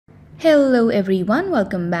Hello everyone,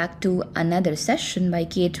 welcome back to another session by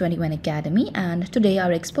K21 Academy, and today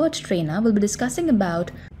our expert trainer will be discussing about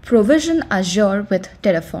provision Azure with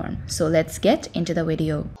Terraform. So let's get into the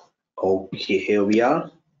video. Okay, here we are.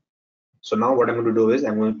 So now what I'm going to do is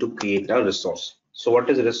I'm going to create a resource. So what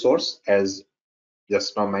is a resource? As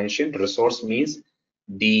just now mentioned, resource means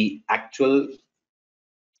the actual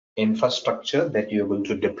infrastructure that you're going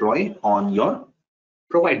to deploy on your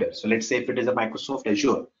provider. So let's say if it is a Microsoft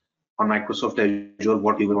Azure, on Microsoft Azure,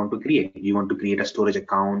 what you will want to create? You want to create a storage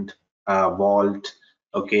account, a vault,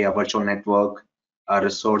 okay, a virtual network, a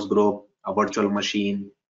resource group, a virtual machine,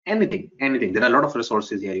 anything. There are a lot of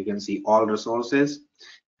resources here. You can see all resources,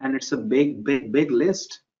 and it's a big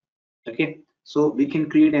list. Okay, so we can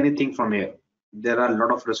create anything from here. There are a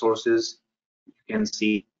lot of resources you can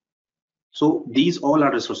see. So these all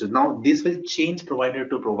are resources. Now this will change provider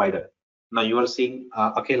to provider. Now you are saying,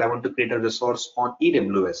 okay, I want to create a resource on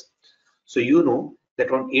AWS. So you know that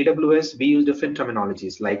on AWS we use different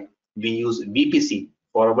terminologies, like we use VPC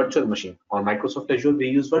for a virtual machine. On Microsoft Azure we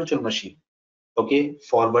use virtual machine. Okay,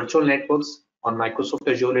 for virtual networks on Microsoft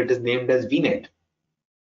Azure it is named as VNet.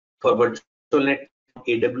 For virtual network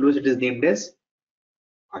AWS it is named as,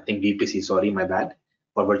 I think, VPC. Sorry, my bad.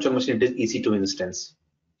 For virtual machine it is EC2 instance.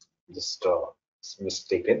 Just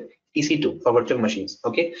mistaken. EC2 for virtual machines.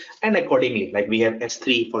 Okay, and accordingly, like we have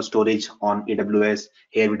S3 for storage on AWS.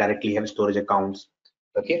 Here we directly have storage accounts.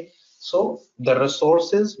 Okay, so the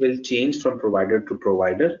resources will change from provider to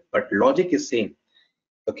provider, but logic is same.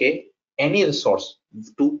 Okay, any resource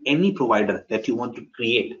to any provider that you want to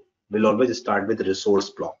create will always start with resource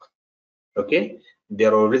block. Okay, they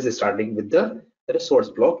are always starting with the resource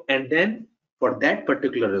block, and then for that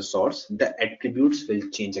particular resource the attributes will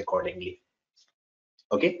change accordingly.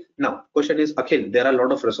 Okay, now question is, okay, there are a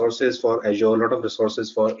lot of resources for Azure, a lot of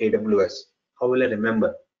resources for AWS. How will I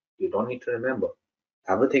remember? You don't need to remember.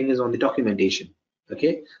 Everything is on the documentation.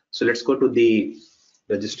 Okay, so let's go to the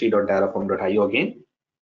registry.terraform.io again,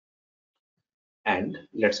 and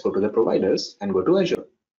let's go to the providers and go to Azure.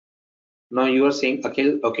 Now you are saying,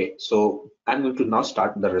 okay, so I'm going to now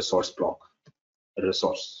start the resource block.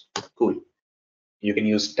 Resource, cool. You can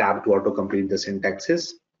use tab to auto complete the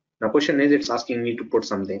syntaxes. Now question is, it's asking me to put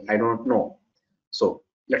something I don't know. So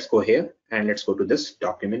let's go here and let's go to this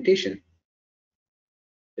documentation.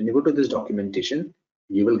 When you go to this documentation,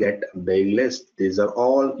 you will get a big list. These are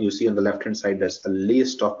all you see on the left hand side. There's a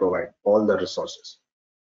list of provide all the resources.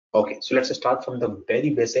 Okay, so let's start from the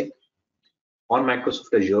very basic. On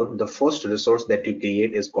Microsoft Azure, the first resource that you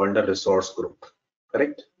create is called a resource group.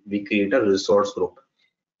 Correct? We create a resource group.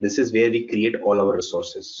 This is where we create all our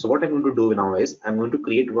resources. So what I'm going to do now is I'm going to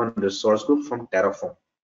create one resource group from Terraform.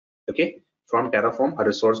 Okay, from Terraform, a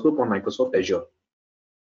resource group on Microsoft Azure.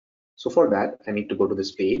 So for that, I need to go to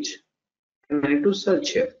this page and I need to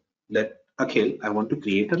search here that, okay, I want to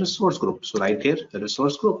create a resource group. So right here, a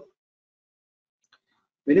resource group.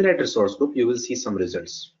 When you write resource group, you will see some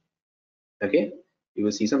results. Okay, you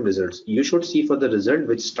will see some results. You should see for the result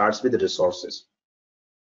which starts with resources.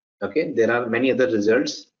 Okay, there are many other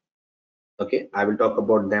results. Okay, I will talk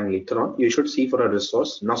about them later on. You should see for a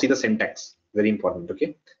resource. Now see the syntax, very important.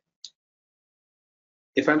 Okay,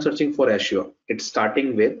 if I'm searching for Azure, it's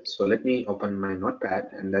starting with, so let me open my notepad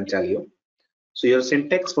and then tell you. So your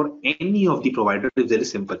syntax for any of the provider is very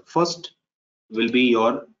simple. First will be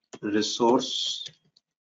your resource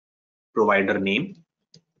provider name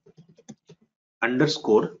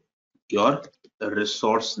underscore your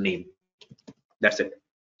resource name. That's it.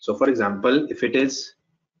 So for example, if it is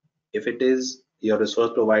your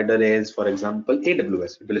resource provider is, for example,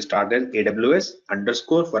 AWS, it will start as AWS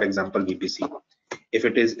underscore, for example, VPC. If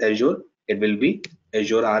it is Azure, it will be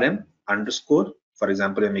Azure RM underscore, for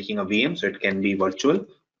example, you're making a VM, so it can be virtual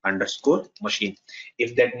underscore machine.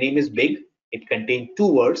 If that name is big, it contains two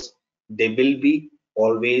words, they will be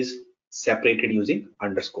always separated using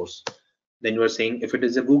underscores. Then you are saying if it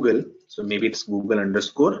is a Google, so maybe it's Google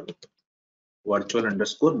underscore virtual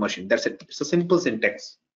underscore machine. That's it. It's a simple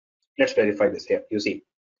syntax. Let's verify this here. You see,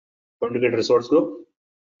 going to get resource group.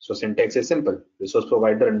 So syntax is simple. Resource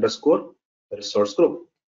provider underscore resource group.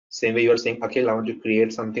 Same way you are saying, okay, I want to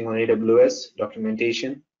create something on AWS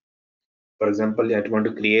documentation. For example, I want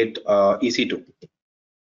to create EC2.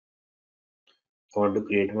 I want to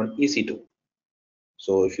create one EC2.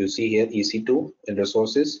 So if you see here EC2 in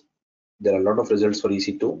resources, there are a lot of results for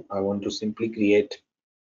EC2. I want to simply create,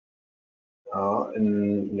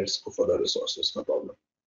 and let's go for the resources, no problem.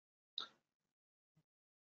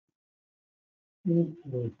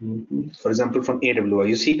 For example, from AWS,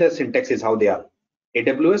 you see the syntax is how they are.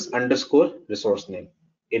 AWS underscore resource name.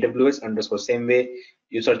 AWS underscore, same way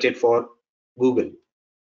You search it for Google,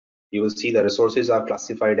 you will see the resources are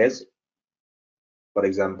classified as, for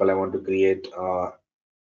example, I want to create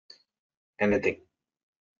anything,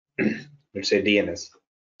 let's say DNS.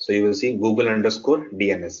 So you will see Google underscore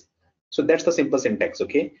DNS. So that's the simple syntax.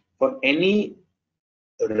 Okay, for any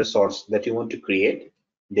resource that you want to create,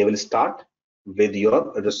 they will start with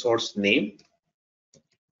your resource name.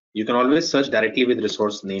 You can always search directly with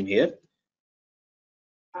resource name here,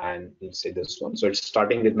 and let's say this one. So it's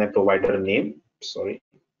starting with my provider name, sorry,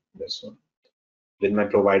 this one, with my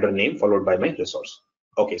provider name followed by my resource.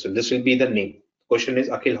 Okay, so this will be the name. Question is,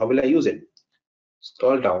 Akhil, how will I use it?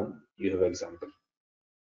 Scroll down, you have example.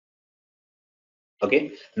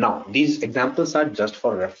 Okay, now these examples are just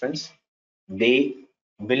for reference. They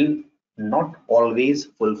will not always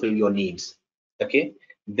fulfill your needs. Okay,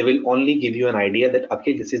 they will only give you an idea that,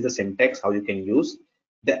 okay, this is the syntax how you can use.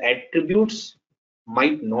 The attributes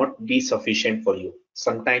might not be sufficient for you.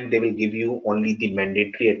 Sometimes they will give you only the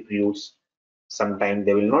mandatory attributes. Sometimes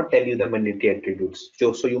they will not tell you the mandatory attributes.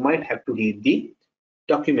 So you might have to read the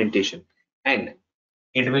documentation, and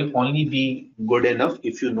it will only be good enough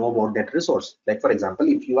if you know about that resource. Like for example,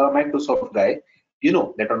 if you are a Microsoft guy, you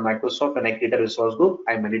know that on Microsoft, when I create a resource group,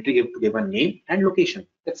 I mandatory give a name and location.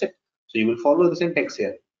 That's it. So you will follow the syntax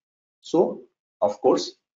here. So of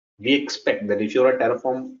course, we expect that if you're a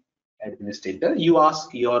Terraform administrator, you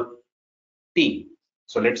ask your team.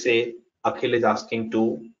 So let's say Akhil is asking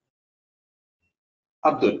to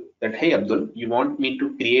Abdul that, hey Abdul, you want me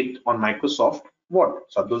to create on Microsoft what?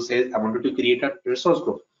 So Abdul says, I wanted to create a resource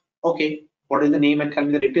group. Okay, what is the name, and tell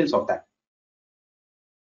me the details of that.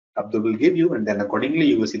 Abdul will give you, and then accordingly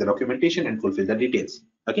you will see the documentation and fulfill the details.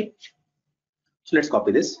 Okay, so let's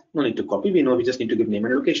copy this. No need to copy, we know we just need to give name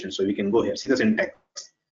and location. So we can go here, see the syntax.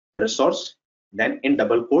 Resource, then in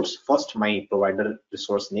double quotes, first my provider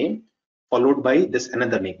resource name, followed by this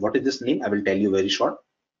another name. What is this name? I will tell you very short,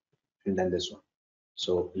 and then this one.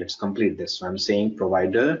 So let's complete this. So I'm saying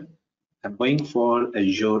provider, I'm going for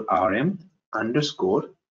Azure RM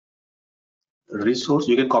underscore resource.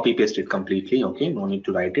 You can copy paste it completely. Okay, no need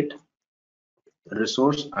to write it.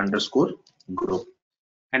 Resource underscore group.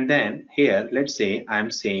 And then here, let's say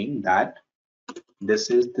I'm saying that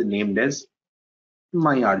this is the named as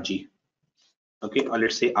my RG. Okay, or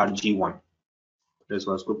let's say RG1,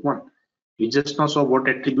 resource group 1. We just now saw what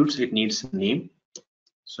attributes it needs name.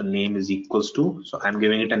 So name is equals to, so I'm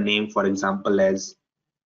giving it a name, for example, as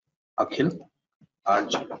Akhil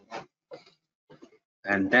RG.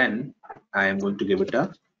 And then I am going to give it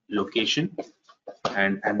a location,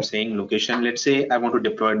 and I'm saying location, let's say I want to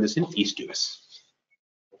deploy this in East US.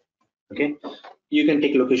 Okay, you can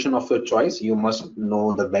take location of your choice. You must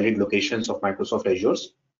know the valid locations of Microsoft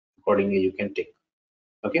Azure's. Accordingly, you can take.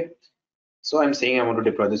 Okay, so I'm saying I want to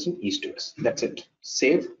deploy this in East US. That's it.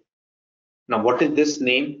 Save. Now, what is this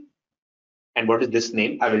name and what is this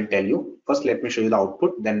name? I will tell you. First, let me show you the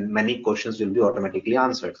output. Then many questions will be automatically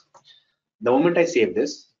answered. The moment I save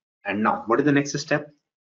this, and now what is the next step?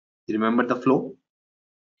 You remember the flow?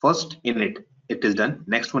 First, init, it is done.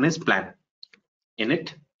 Next one is plan.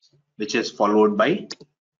 Init, which is followed by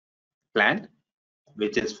plan,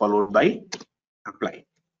 which is followed by apply.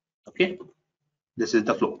 Okay, this is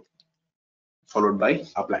the flow, followed by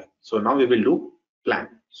apply. So now we will do plan.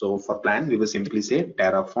 So for plan, we will simply say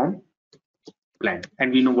Terraform plan,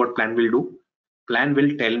 and we know what plan will do. Plan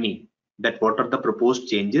will tell me that what are the proposed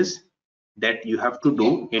changes that you have to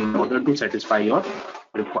do in order to satisfy your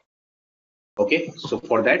requirement. Okay, so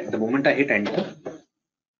for that, the moment I hit enter,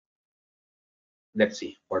 let's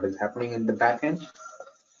see what is happening in the back end.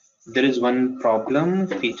 There is one problem,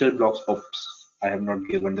 feature blocks. Oops, I have not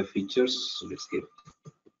given the features. So let's give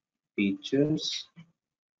features,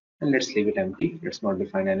 and let's leave it empty. Let's not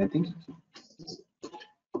define anything.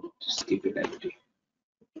 Just keep it empty.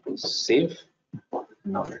 Save.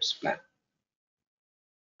 Now let's plan.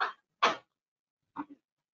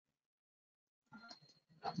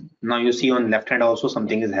 Now you see on left hand also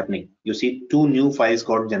something is happening. You see 2 new files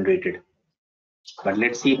got generated. But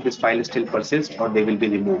let's see if this file still persists or they will be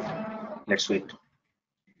removed. Let's wait.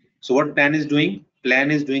 So what plan is doing?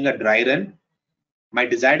 Plan is doing a dry run. My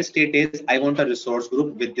desired state is I want a resource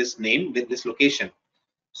group with this name, with this location.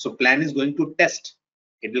 So plan is going to test.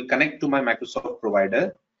 It will connect to my Microsoft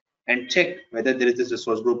provider and check whether there is this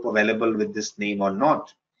resource group available with this name or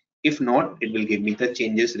not. If not, it will give me the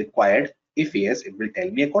changes required. If yes, it will tell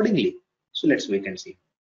me accordingly. So let's wait and see.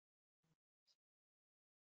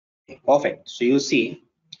 Perfect. So you see,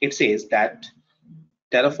 it says that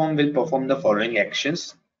Terraform will perform the following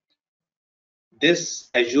actions. This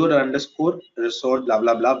Azure underscore resource blah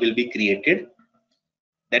blah blah will be created.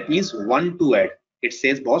 That means one to add. it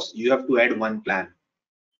says, boss, you have to add one plan.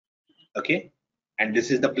 Okay, and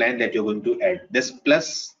this is the plan that you're going to add. This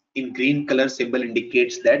plus in green color symbol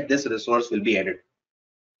indicates that this resource will be added.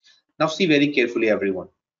 Now see very carefully, everyone.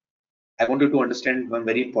 I want you to understand one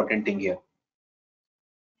very important thing here.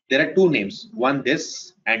 There are two names, one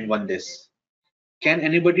this and one this. Can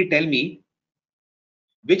anybody tell me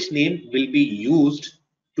which name will be used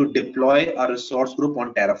to deploy a resource group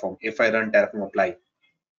on Terraform if I run Terraform apply?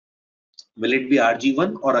 Will it be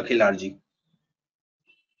RG1 or Akhil RG?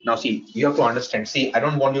 Now see, you have to understand. See, I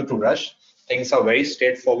don't want you to rush. Things are very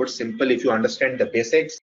straightforward, simple. If you understand the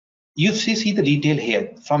basics, you see the detail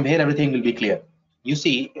here. From here, everything will be clear. You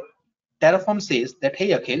see, Terraform says that, hey,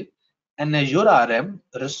 Akhil, an Azure RM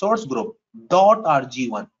resource group dot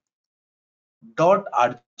RG1 dot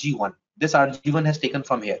RG1. This RG1 has taken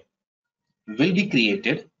from here, will be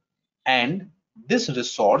created, and this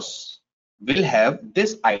resource will have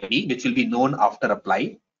this ID, which will be known after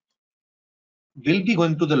apply, will be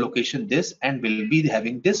going to the location this, and will be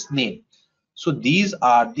having this name. So these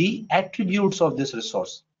are the attributes of this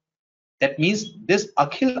resource. That means this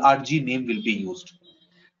Akhil RG name will be used.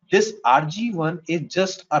 This RG1 is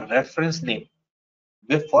just a reference name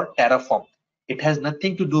for Terraform. It has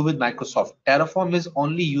nothing to do with Microsoft. Terraform is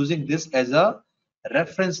only using this as a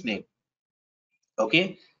reference name.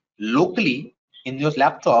 Okay, locally in your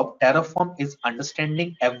laptop, Terraform is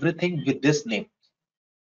understanding everything with this name.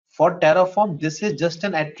 For Terraform, this is just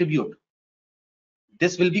an attribute.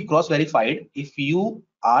 This will be cross-verified if you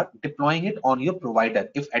are deploying it on your provider.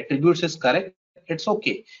 If attributes is correct, it's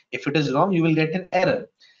okay. If it is wrong, you will get an error.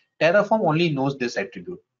 Terraform only knows this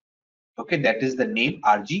attribute. Okay, that is the name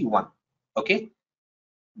RG1. Okay,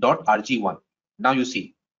 dot RG1. Now you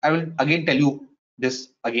see, I will again tell you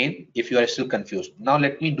this again if you are still confused. Now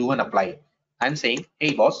let me do an apply. I'm saying,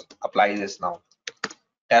 hey boss, apply this now.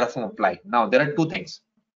 Terraform apply. Now there are two things.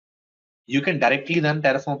 You can directly run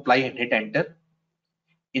Terraform apply and hit enter.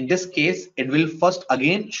 In this case, it will first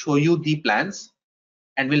again show you the plans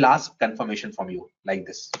and will ask confirmation from you like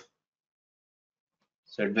this.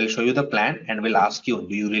 So it will show you the plan and will ask you,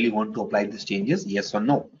 do you really want to apply these changes? Yes or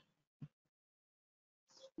no?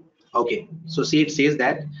 Okay, so see, it says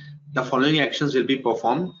that the following actions will be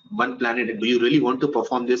performed. One plan, do you really want to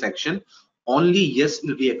perform this action? Only yes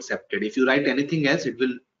will be accepted. If you write anything else, it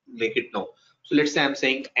will make it no. So let's say I'm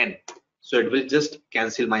saying N. So it will just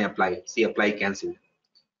cancel my apply. See, apply cancelled.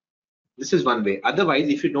 This is one way. Otherwise,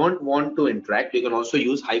 if you don't want to interact, you can also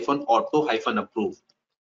use -auto -approve.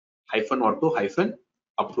 -auto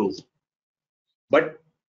 -approve. But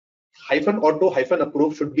 -auto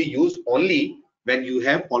 -approve should be used only when you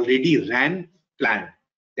have already ran plan.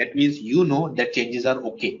 That means you know that changes are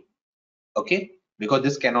okay. Okay, because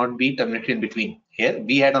this cannot be terminated in between. Here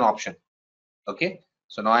we had an option. Okay,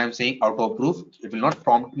 so now I am saying auto approve. It will not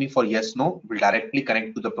prompt me for yes, no. It will directly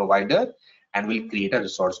connect to the provider and will create a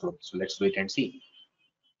resource group. So let's wait and see.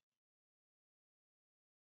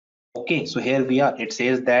 Okay, so here we are. It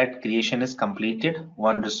says that creation is completed,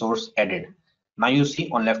 one resource added. Now you see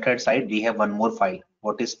on left hand side we have one more file.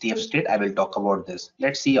 What is tf state? I will talk about this.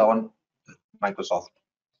 Let's see on Microsoft.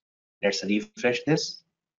 Let's refresh this.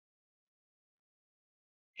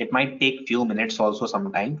 It might take few minutes also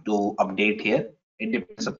sometime to update here. It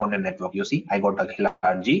depends upon the network. You see, I got Akhil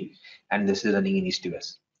RG and this is running in East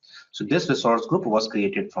US. So this resource group was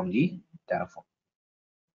created from the Terraform.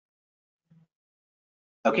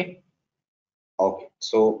 Okay. Okay.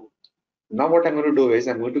 So now what I'm going to do is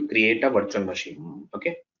I'm going to create a virtual machine.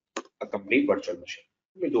 Okay. A complete virtual machine.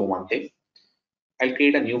 Let me do one thing. I'll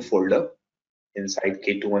create a new folder inside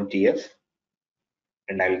K21TF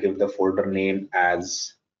and I'll give the folder name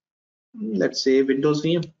as, let's say, Windows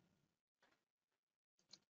VM.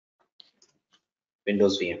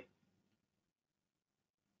 Windows VM.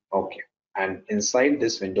 Okay, and inside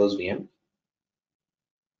this Windows VM,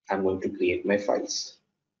 I'm going to create my files.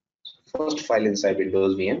 So first file inside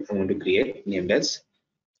Windows VM, I'm going to create named as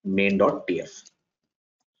main.tf.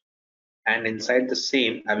 And inside the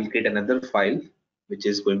same, I will create another file which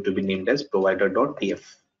is going to be named as provider.tf.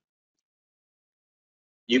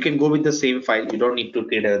 You can go with the same file. You don't need to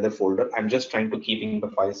create another folder. I'm just trying to keeping the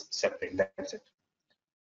files separate. That's it.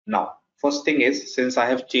 Now, first thing is, since I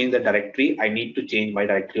have changed the directory, I need to change my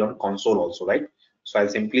directory on console also, right? So I'll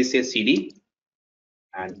simply say cd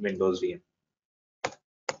and Windows VM.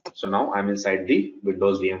 So now I'm inside the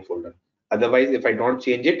Windows VM folder. Otherwise, if I don't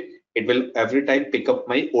change it, it will every time pick up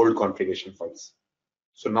my old configuration files.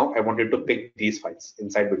 So now I wanted to pick these files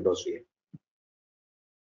inside Windows VM.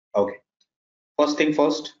 Okay. First thing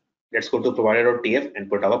first, let's go to provider.tf and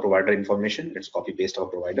put our provider information. Let's copy paste our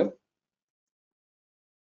provider.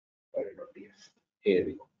 Provider.tf. Here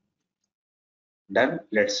we go. Done.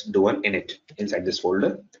 Let's do an init inside this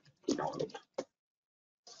folder. Download.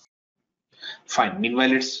 Fine.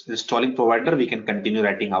 Meanwhile, it's installing provider. We can continue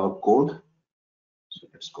writing our code. So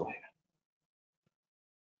let's go ahead.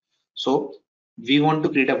 So we want to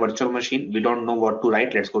create a virtual machine. We don't know what to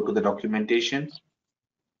write. Let's go to the documentation.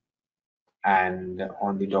 And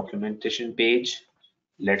on the documentation page,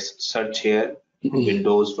 let's search here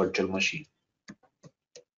Windows virtual machine.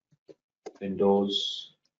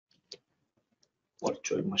 Windows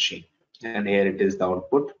virtual machine. And here it is the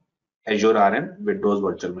output. Azure RM Windows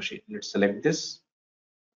virtual machine. Let's select this.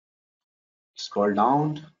 Scroll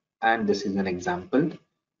down, and this is an example.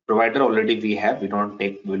 Provider already we have. We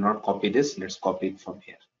will not copy this. Let's copy it from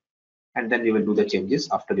here. And then we will do the changes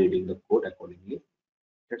after reading the code accordingly.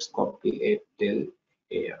 Let's copy it till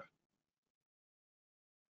here.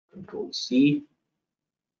 Control C,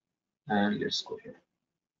 and let's go here.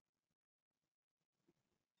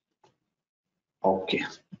 Okay,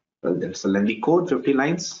 well, that's a lengthy code, 50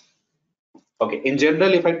 lines. Okay, in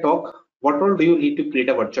general, if I talk, what all do you need to create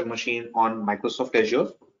a virtual machine on Microsoft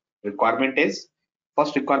Azure? Requirement is,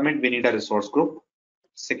 first requirement, we need a resource group.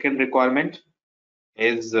 Second requirement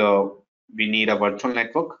is we need a virtual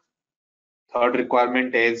network. Third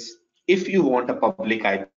requirement is, if you want a public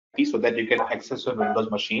IP so that you can access your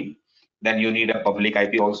Windows machine, then you need a public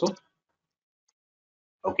IP also.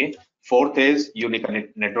 Okay. Fourth is you need a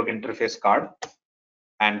network interface card.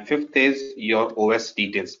 And fifth is your OS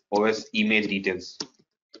details, OS image details.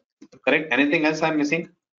 Correct? Anything else I'm missing?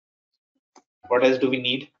 What else do we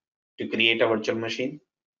need to create a virtual machine?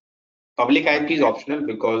 Public IP is optional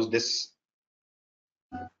because this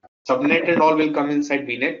subnet and all will come inside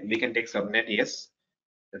VNet. We can take subnet, yes.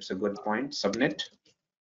 That's a good point. Subnet.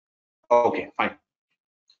 Okay, fine.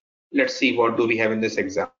 Let's see what do we have in this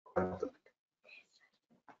example.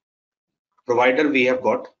 Provider we have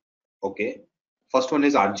got. Okay. First one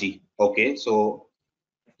is RG. Okay, so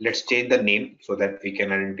let's change the name so that we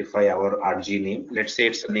can identify our RG name. Let's say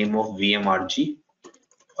it's the name of VMRG,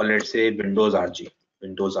 or let's say Windows RG.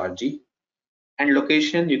 Windows RG. And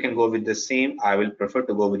location, you can go with the same. I will prefer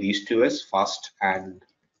to go with East US, fast and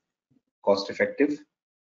cost effective.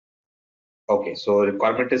 Okay, so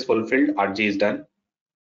requirement is fulfilled. RG is done.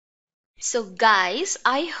 So guys,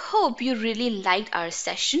 I hope you really liked our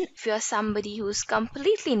session. If you're somebody who's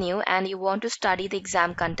completely new and you want to study the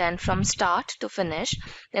exam content from start to finish,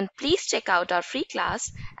 then please check out our free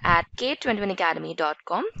class at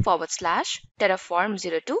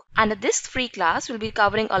K21Academy.com/Terraform02. Under this free class, we'll be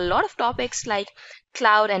covering a lot of topics like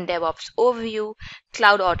cloud and DevOps overview,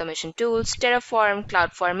 cloud automation tools, Terraform,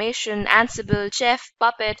 cloud formation, Ansible, Chef,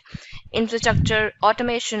 Puppet, infrastructure,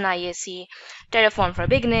 automation, IAC, Terraform for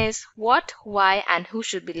beginners, what, why, and who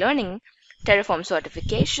should be learning, Terraform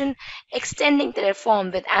certification, extending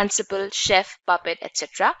Terraform with Ansible, Chef, Puppet,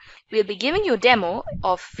 etc. We'll be giving you a demo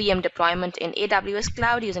of VM deployment in AWS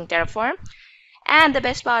Cloud using Terraform. And the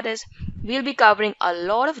best part is we'll be covering a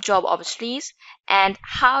lot of job opportunities and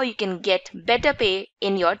how you can get better pay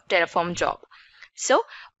in your Terraform job. So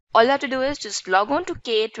all you have to do is just log on to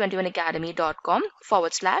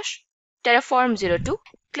K21Academy.com/Terraform02.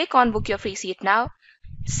 Click on book your free seat now.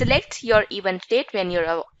 Select your event date when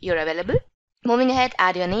you're available. Moving ahead,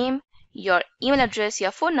 add your name, your email address,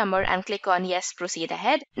 your phone number, and click on yes, proceed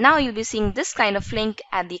ahead. Now you'll be seeing this kind of link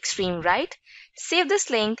at the extreme right. Save this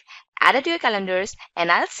link, add it to your calendars, and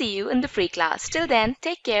I'll see you in the free class. Till then,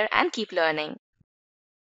 take care and keep learning.